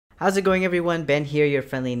How's it going, everyone? Ben here, your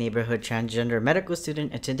friendly neighborhood transgender medical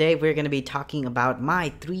student, and today we're going to be talking about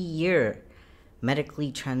my 3-year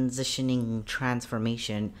medically transitioning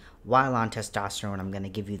transformation while on testosterone. I'm going to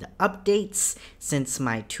give you the updates since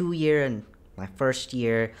my 2-year and my first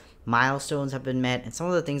year milestones have been met, and some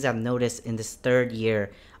of the things I've noticed in this 3rd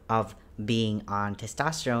year of being on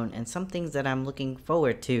testosterone, and some things that I'm looking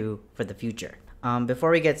forward to for the future. Before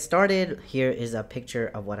we get started, here is a picture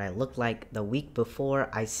of what I looked like the week before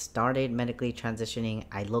I started medically transitioning.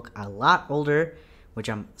 I look a lot older, which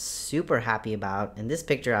I'm super happy about. In this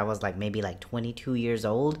picture, I was maybe 22 years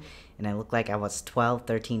old, and I looked like I was 12,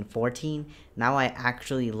 13, 14. Now I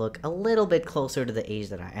actually look a little bit closer to the age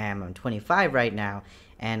that I am. I'm 25 right now,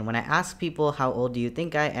 and when I ask people how old do you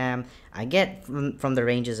think I am, I get from the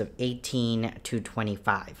ranges of 18 to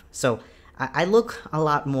 25. So I look a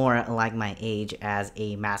lot more like my age as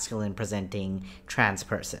a masculine presenting trans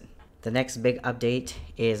person. The next big update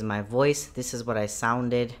is my voice. This is what I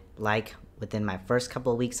sounded like within my first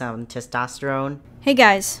couple of weeks on testosterone. Hey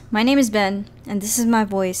guys, my name is Ben, and this is my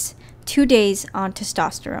voice 2 days on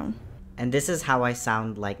testosterone. And this is how I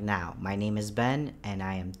sound like now. My name is Ben, and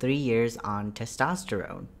I am 3 years on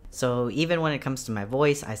testosterone. So even when it comes to my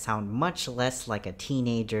voice, I sound much less like a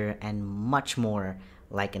teenager and much more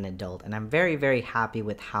like an adult, and I'm very, very happy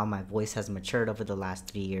with how my voice has matured over the last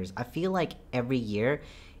 3 years. I feel like every year,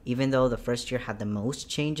 even though the first year had the most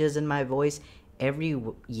changes in my voice, every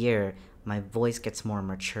year my voice gets more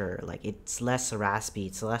mature. Like, it's less raspy,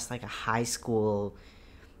 it's less like a high school,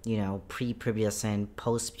 pre-pubescent,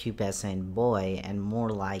 post-pubescent boy, and more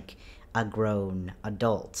like a grown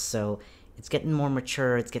adult. So it's getting more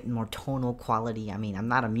mature, it's getting more tonal quality. I mean, I'm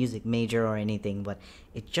not a music major or anything, but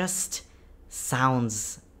it just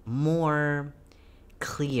sounds more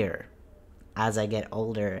clear as I get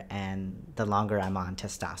older and the longer I'm on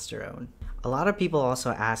testosterone. A lot of people also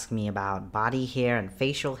ask me about body hair and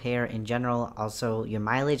facial hair in general. Also, your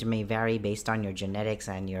mileage may vary based on your genetics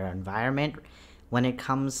and your environment when it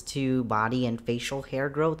comes to body and facial hair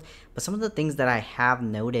growth. But some of the things that I have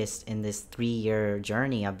noticed in this 3-year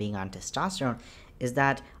journey of being on testosterone is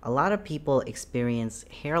that a lot of people experience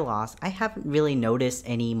hair loss. I haven't really noticed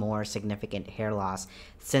any more significant hair loss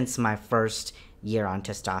since my first year on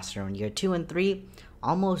testosterone. Year 2 and 3,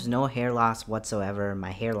 almost no hair loss whatsoever.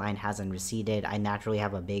 My hairline hasn't receded. I naturally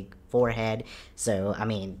have a big forehead, so I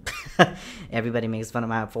mean, everybody makes fun of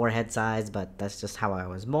my forehead size, but that's just how I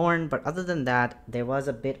was born. But other than that, there was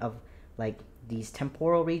a bit of these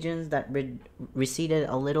temporal regions that receded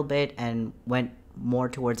a little bit and went more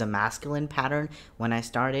towards a masculine pattern when I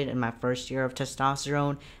started in my first year of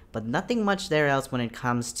testosterone, but nothing much there else when it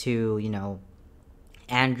comes to,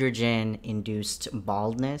 androgen-induced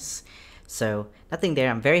baldness. So nothing there.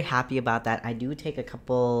 I'm very happy about that. I do take a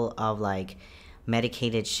couple of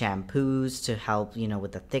medicated shampoos to help,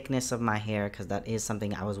 with the thickness of my hair, because that is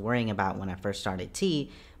something I was worrying about when I first started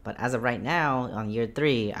tea. But as of right now, on year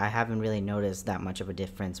 3, I haven't really noticed that much of a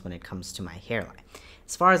difference when it comes to my hairline.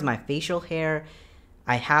 As far as my facial hair,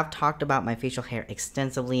 I have talked about my facial hair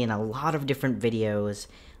extensively in a lot of different videos,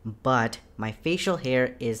 but my facial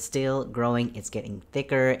hair is still growing. It's getting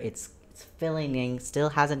thicker. It's filling in, still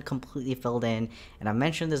hasn't completely filled in. And I've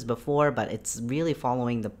mentioned this before, but it's really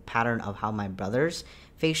following the pattern of how my brother's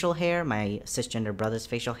facial hair, my cisgender brother's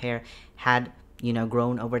facial hair, had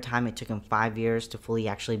grown over time. It took him 5 years to fully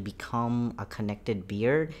actually become a connected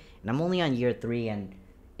beard. And I'm only on year 3, and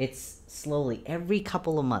it's slowly, every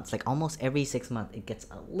couple of months, almost every 6 months, it gets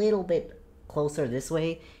a little bit closer this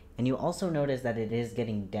way. And you also notice that it is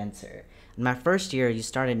getting denser. In my first year, you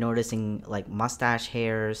started noticing mustache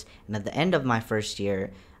hairs. And at the end of my first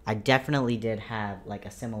year, I definitely did have a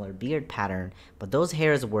similar beard pattern. But those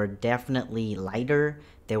hairs were definitely lighter.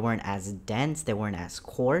 They weren't as dense. They weren't as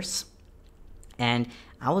coarse. And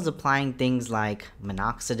I was applying things like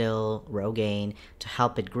minoxidil, Rogaine to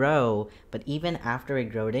help it grow, but even after it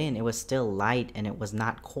growed in, it was still light and it was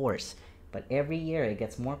not coarse. But every year it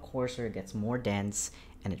gets more coarser, it gets more dense,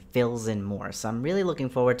 and it fills in more. So I'm really looking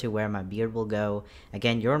forward to where my beard will go.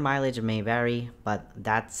 Again, your mileage may vary, but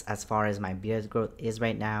that's as far as my beard growth is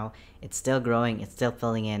right now. It's still growing, it's still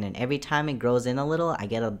filling in, and every time it grows in a little, I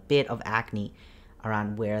get a bit of acne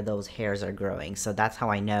around where those hairs are growing. So that's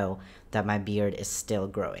how I know that my beard is still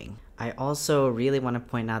growing. I also really want to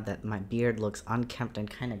point out that my beard looks unkempt and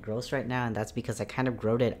kind of gross right now, and that's because I kind of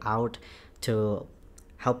growed it out to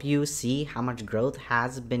help you see how much growth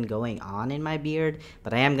has been going on in my beard.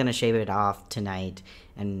 But I am going to shave it off tonight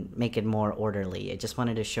and make it more orderly. I just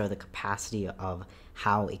wanted to show the capacity of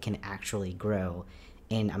how it can actually grow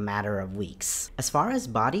in a matter of weeks. As far as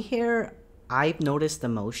body hair, I've noticed the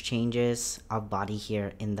most changes of body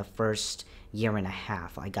hair in the first year and a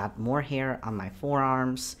half. I got more hair on my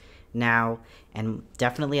forearms now, and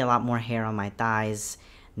definitely a lot more hair on my thighs.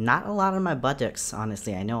 Not a lot on my buttocks,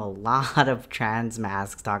 honestly. I know a lot of trans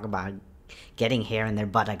masks talk about getting hair in their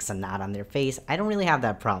buttocks and not on their face. I don't really have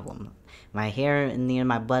that problem. My hair near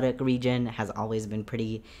my buttock region has always been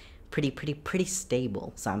pretty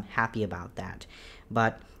stable, so I'm happy about that.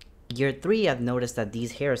 But year 3, I've noticed that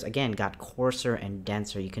these hairs again got coarser and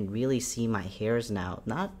denser. You can really see my hairs now.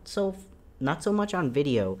 Not so much on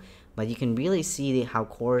video, but you can really see how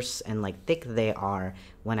coarse and like thick they are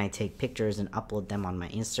when I take pictures and upload them on my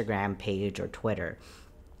Instagram page or Twitter.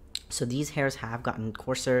 So these hairs have gotten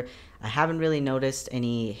coarser. I haven't really noticed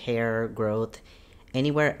any hair growth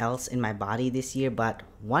anywhere else in my body this year, but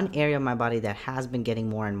one area of my body that has been getting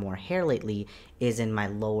more and more hair lately is in my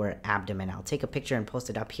lower abdomen. I'll take a picture and post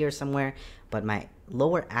it up here somewhere, but my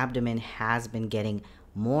lower abdomen has been getting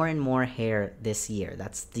more and more hair this year.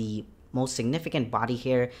 That's the most significant body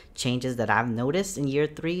hair changes that I've noticed in year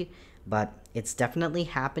 3, but it's definitely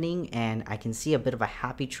happening, and I can see a bit of a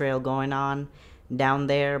happy trail going on down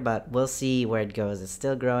there, but we'll see where it goes. It's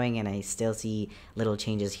still growing, and I still see little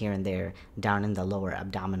changes here and there down in the lower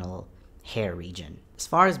abdominal hair region. As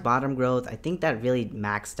far as bottom growth, I think that really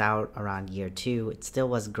maxed out around year 2. It still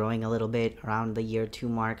was growing a little bit around the year 2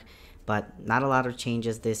 mark, but not a lot of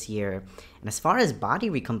changes this year. And as far as body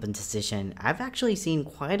recomposition, I've actually seen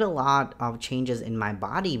quite a lot of changes in my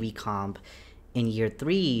body recomp in year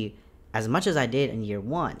 3 as much as I did in year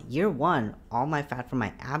 1. Year 1, all my fat from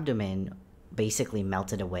my abdomen basically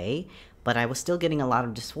melted away, but I was still getting a lot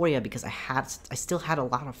of dysphoria because I still had a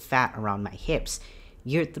lot of fat around my hips.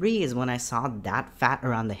 Year 3 is when I saw that fat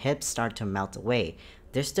around the hips start to melt away.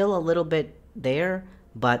 There's still a little bit there,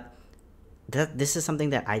 but this is something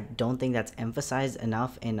that I don't think that's emphasized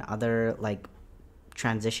enough in other like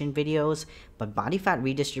transition videos. But body fat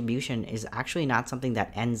redistribution is actually not something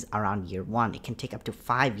that ends around year 1. It can take up to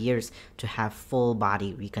 5 years to have full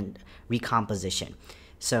body recomposition.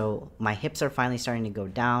 So my hips are finally starting to go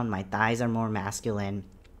down, my thighs are more masculine.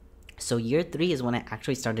 So year 3 is when I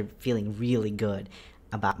actually started feeling really good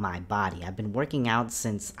about my body. I've been working out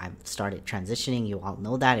since I've started transitioning. You all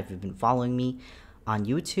know that if you've been following me on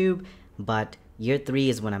YouTube. But year 3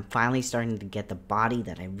 is when I'm finally starting to get the body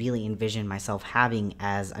that I really envisioned myself having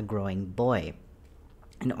as a growing boy.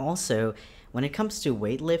 And also, when it comes to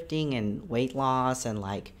weightlifting and weight loss and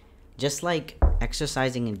like just like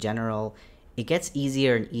exercising in general, it gets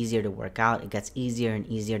easier and easier to work out. It gets easier and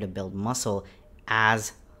easier to build muscle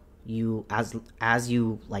as you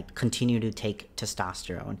like continue to take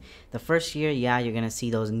testosterone. The first year, yeah, you're gonna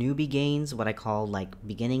see those newbie gains, what I call like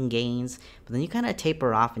beginning gains, but then you kind of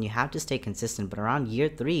taper off and you have to stay consistent. But around year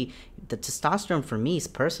 3, the testosterone for me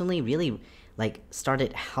personally really like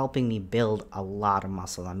started helping me build a lot of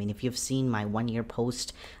muscle. I mean, if you've seen my 1-year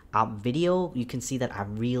post video, you can see that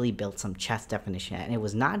I've really built some chest definition, and it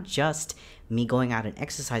was not just me going out and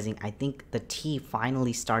exercising. I think the tea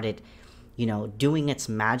finally started doing its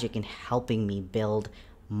magic in helping me build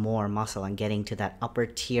more muscle and getting to that upper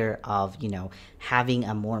tier of having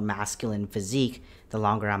a more masculine physique the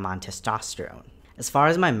longer I'm on testosterone. As far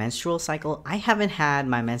as my menstrual cycle, I haven't had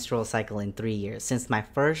my menstrual cycle in 3 years. Since my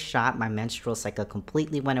first shot, my menstrual cycle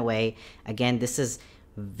completely went away. Again, this is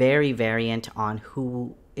very variant on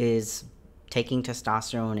who is taking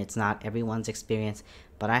testosterone. It's not everyone's experience,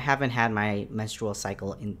 but I haven't had my menstrual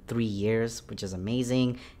cycle in 3 years, which is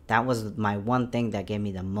amazing. That was my one thing that gave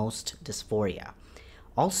me the most dysphoria.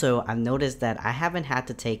 Also, I've noticed that I haven't had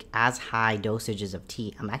to take as high dosages of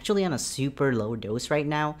tea. I'm actually on a super low dose right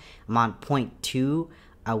now. I'm on 0.2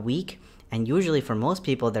 a week, and usually for most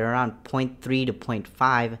people, they're around 0.3 to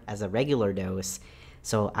 0.5 as a regular dose.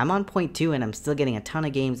 So I'm on 0.2 and I'm still getting a ton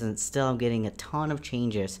of gains and still I'm getting a ton of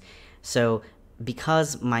changes. So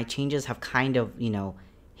because my changes have kind of,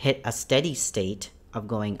 hit a steady state of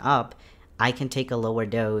going up, I can take a lower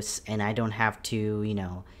dose and I don't have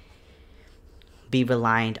to, be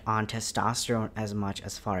reliant on testosterone as much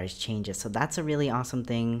as far as changes. So that's a really awesome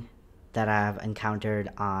thing that I've encountered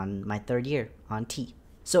on my 3rd year on tea.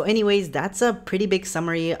 So anyways, that's a pretty big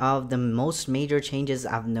summary of the most major changes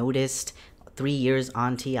I've noticed 3 years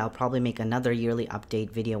on tea. I'll probably make another yearly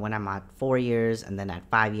update video when I'm at 4 years and then at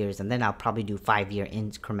 5 years, and then I'll probably do 5-year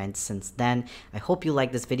increments since then. I hope you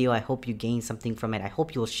like this video. I hope you gain something from it. I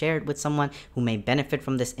hope you'll share it with someone who may benefit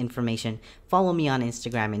from this information. Follow me on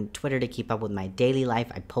Instagram and Twitter to keep up with my daily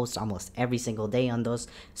life. I post almost every single day on those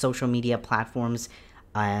social media platforms,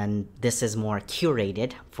 and this is more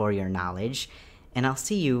curated for your knowledge. And I'll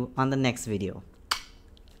see you on the next video.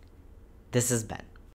 This is Ben.